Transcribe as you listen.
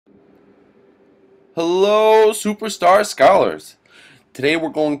Hello, superstar scholars! Today we're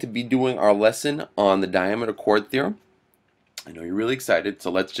going to be doing our lesson on the diameter chord theorem. I know you're really excited, so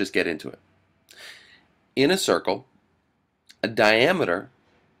let's just get into it. In a circle, a diameter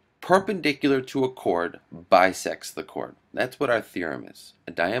perpendicular to a chord bisects the chord. That's what our theorem is.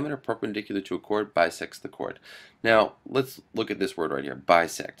 A diameter perpendicular to a chord bisects the chord. Now, let's look at this word right here,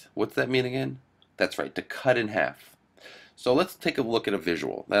 bisect. What's that mean again? That's right, to cut in half. So let's take a look at a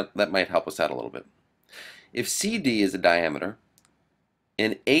visual. That might help us out a little bit. If CD is a diameter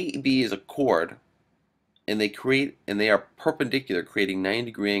and AB is a chord, and they are perpendicular, creating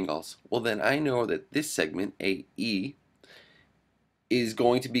 90-degree angles, well then I know that this segment AE is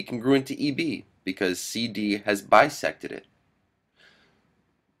going to be congruent to EB because CD has bisected it.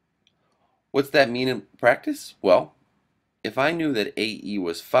 What's that mean in practice? Well, if I knew that AE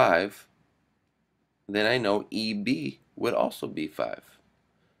was 5, then I know EB would also be 5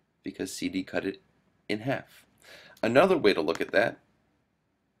 because CD cut it in half. Another way to look at that,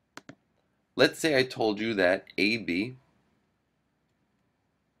 let's say I told you that AB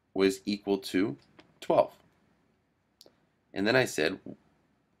was equal to 12. And then I said,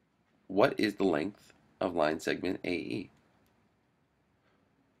 what is the length of line segment AE?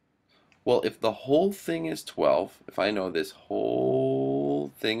 Well, if the whole thing is 12, if I know this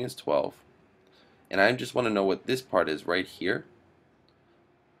whole thing is 12, and I just want to know what this part is right here,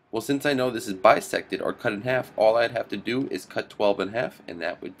 well, since I know this is bisected or cut in half, all I'd have to do is cut 12 in half, and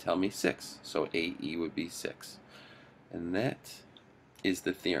that would tell me 6. So AE would be 6. And that is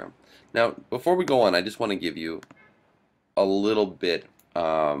the theorem. Now, before we go on, I just want to give you a little bit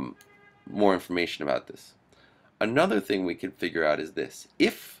more information about this. Another thing we can figure out is this.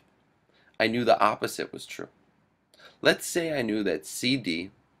 If I knew the opposite was true, let's say I knew that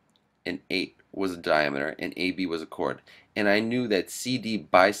CD and 8 was a diameter and AB was a chord, and I knew that CD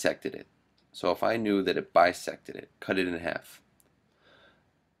bisected it. So if I knew that it bisected it, cut it in half,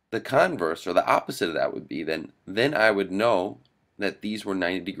 the converse or the opposite of that would be then I would know that these were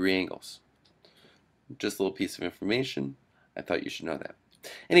 90-degree angles. Just a little piece of information. I thought you should know that.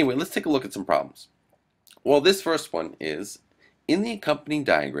 Anyway, let's take a look at some problems. Well, this first one is, in the accompanying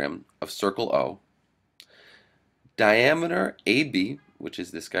diagram of circle O, diameter AB, which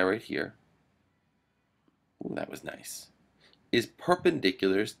is this guy right here, ooh, that was nice, is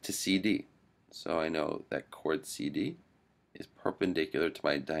perpendicular to CD. So I know that chord CD is perpendicular to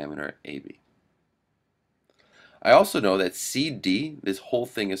my diameter AB. I also know that CD, this whole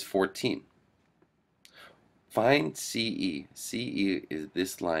thing is 14. Find CE. CE is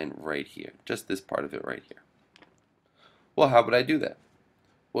this line right here, just this part of it right here. Well, how would I do that?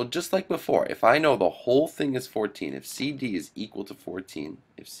 Well, just like before, if I know the whole thing is 14, if CD is equal to 14,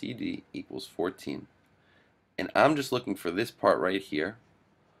 if CD equals 14, and I'm just looking for this part right here,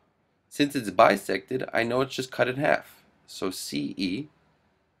 since it's bisected, I know it's just cut in half. So CE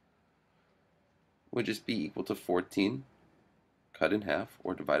would just be equal to 14 cut in half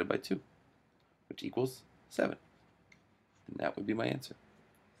or divided by 2, which equals 7. And that would be my answer.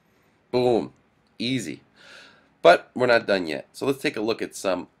 Boom. Easy. But we're not done yet. So let's take a look at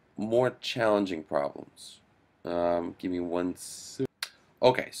some more challenging problems. Give me one second.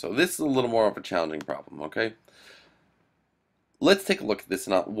 Okay, so this is a little more of a challenging problem, okay? Let's take a look at this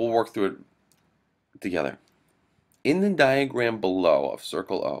and we'll work through it together. In the diagram below of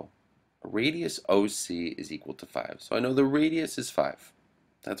circle O, radius OC is equal to 5. So I know the radius is 5.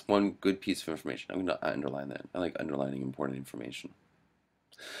 That's one good piece of information. I'm going to underline that. I like underlining important information.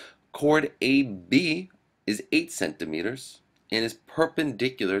 Chord AB is 8 centimeters and is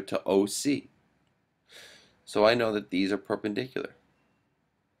perpendicular to OC. So I know that these are perpendicular.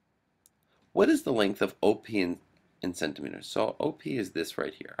 What is the length of OP in centimeters? So OP is this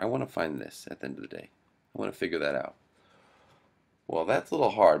right here. I want to find this at the end of the day. I want to figure that out. Well, that's a little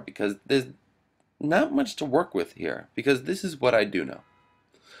hard because there's not much to work with here because this is what I do know.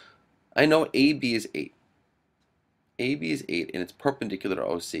 I know AB is 8. AB is 8 and it's perpendicular to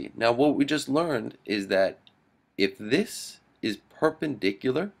OC. Now what we just learned is that if this is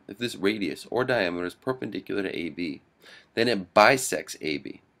perpendicular, if this radius or diameter is perpendicular to AB, then it bisects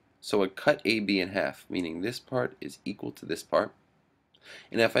AB. So it cut AB in half, meaning this part is equal to this part.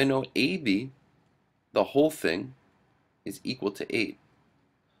 And if I know AB, the whole thing is equal to 8,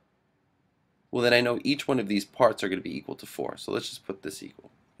 well then I know each one of these parts are going to be equal to 4. So let's just put this equal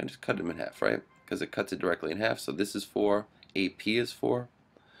and just cut them in half, right? Because it cuts it directly in half. So this is 4, AP is 4,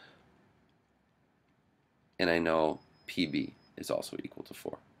 and I know PB is also equal to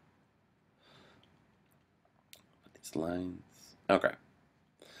 4. Put these lines. Okay.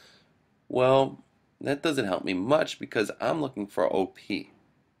 Well, that doesn't help me much because I'm looking for OP.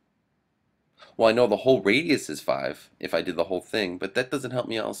 Well, I know the whole radius is 5 if I did the whole thing, but that doesn't help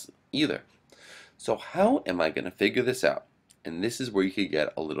me else either. So how am I going to figure this out? And this is where you could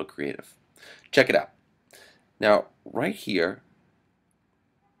get a little creative. Check it out. Now, right here,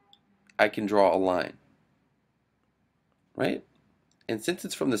 I can draw a line, right? And since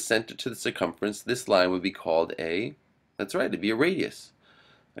it's from the center to the circumference, this line would be called a, that's right, it'd be a radius.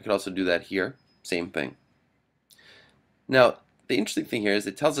 I could also do that here, same thing. Now, the interesting thing here is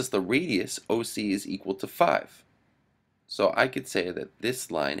it tells us the radius OC is equal to 5. So I could say that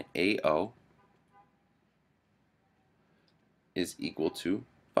this line AO is equal to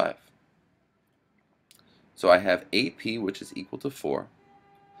 5. So I have AP, which is equal to 4,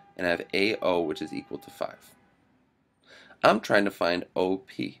 and I have AO, which is equal to 5. I'm trying to find OP.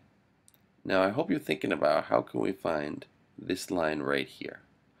 Now I hope you're thinking about how can we find this line right here.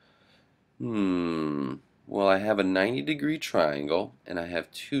 Well, I have a 90-degree triangle, and I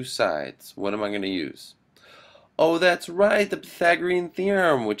have two sides. What am I going to use? Oh, that's right, the Pythagorean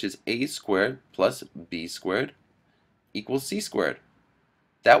Theorem, which is a squared plus b squared equals c squared.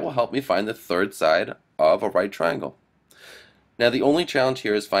 That will help me find the third side of a right triangle. Now, the only challenge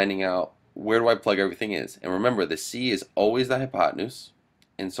here is finding out where do I plug everything in. And remember, the c is always the hypotenuse,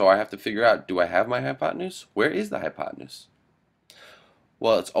 and so I have to figure out, do I have my hypotenuse? Where is the hypotenuse?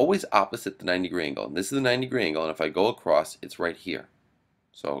 Well, it's always opposite the 90-degree angle. And this is the 90-degree angle, and if I go across, it's right here.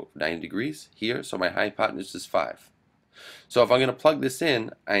 So 90 degrees here, so my hypotenuse is 5. So if I'm going to plug this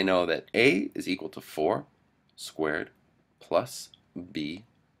in, I know that A is equal to 4 squared plus B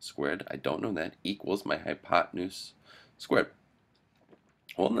squared, I don't know that, equals my hypotenuse squared.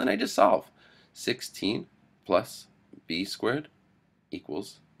 Well, then I just solve. 16 plus B squared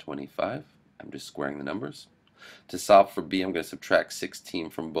equals 25. I'm just squaring the numbers. To solve for B, I'm going to subtract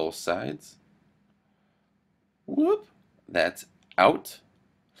 16 from both sides. Whoop, that's out.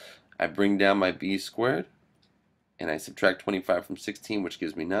 I bring down my b squared, and I subtract 25 from 16, which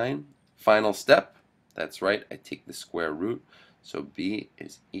gives me 9. Final step, that's right, I take the square root, so b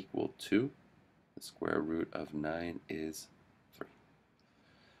is equal to, the square root of 9 is 3.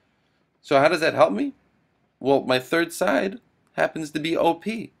 So how does that help me? Well, my third side happens to be OP.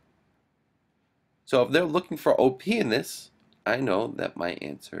 So if they're looking for OP in this, I know that my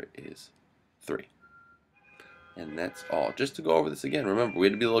answer is 3. And that's all. Just to go over this again, remember, we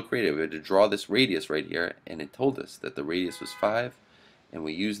had to be a little creative. We had to draw this radius right here, and it told us that the radius was 5, and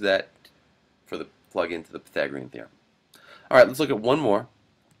we used that for the plug into the Pythagorean theorem. All right, let's look at one more.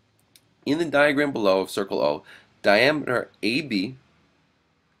 In the diagram below of circle O, diameter AB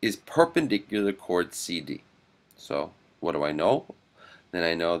is perpendicular to chord CD. So what do I know? Then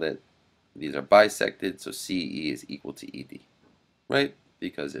I know that these are bisected, so CE is equal to ED, right?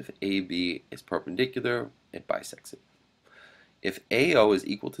 Because if AB is perpendicular, it bisects it. If AO is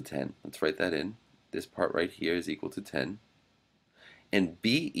equal to 10, let's write that in. This part right here is equal to 10. And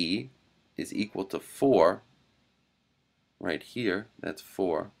BE is equal to 4, right here, that's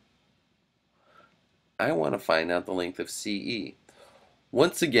 4. I want to find out the length of CE.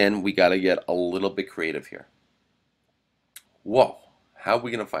 Once again, we got to get a little bit creative here. Whoa, how are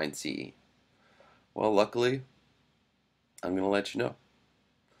we going to find CE? Well, luckily, I'm going to let you know.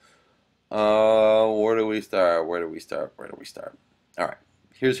 Where do we start? Where do we start? Where do we start? All right,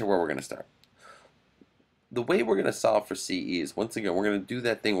 here's where we're going to start. The way we're going to solve for CE is, once again, we're going to do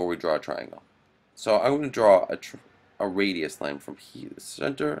that thing where we draw a triangle. So I'm going to draw a radius line from here, the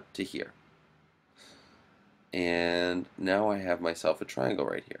center to here. And now I have myself a triangle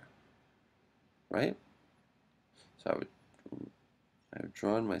right here, right? So I've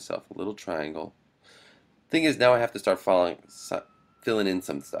drawn myself a little triangle. Thing is, now I have to start filling in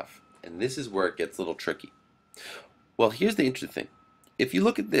some stuff. And this is where it gets a little tricky. Well, here's the interesting thing. If you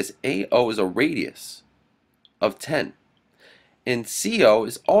look at this, AO is a radius of 10. And CO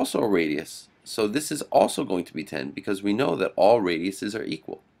is also a radius. So this is also going to be 10 because we know that all radiuses are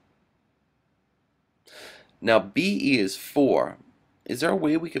equal. Now BE is 4. Is there a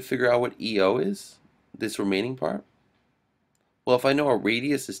way we could figure out what EO is? This remaining part? Well, if I know a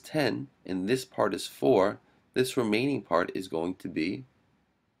radius is 10 and this part is 4, this remaining part is going to be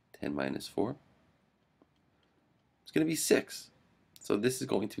 10 minus 4. It's going to be 6. So this is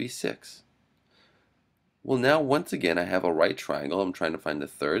going to be 6. Well, now once again I have a right triangle. I'm trying to find the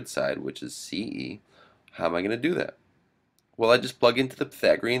third side, which is CE. How am I going to do that? Well, I just plug into the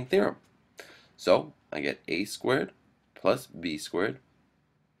Pythagorean theorem. So I get a squared plus b squared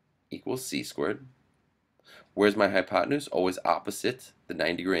equals c squared. Where's my hypotenuse? Always opposite the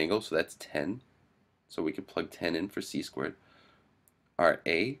 90-degree angle, so that's 10. So we can plug 10 in for c squared. Our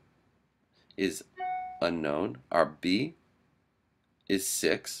a is unknown. Our b is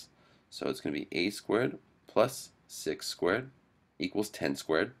 6. So it's going to be a squared plus 6 squared equals 10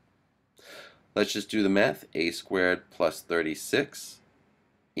 squared. Let's just do the math. A squared plus 36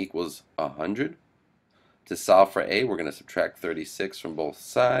 equals 100. To solve for a, we're going to subtract 36 from both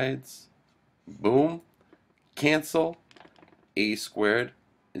sides. Boom. Cancel. A squared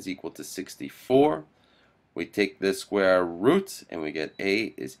is equal to 64. We take the square root and we get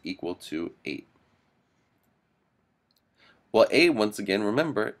a is equal to 8. Well, a, once again,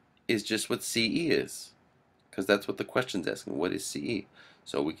 remember, is just what CE is, because that's what the question's asking. What is CE?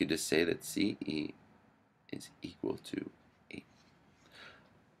 So we could just say that CE is equal to 8.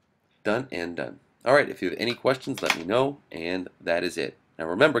 Done and done. All right, if you have any questions, let me know, and that is it. Now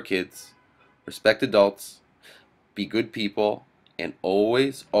remember, kids, respect adults, be good people, and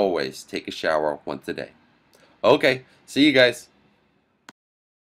always, always take a shower once a day. Okay, see you guys.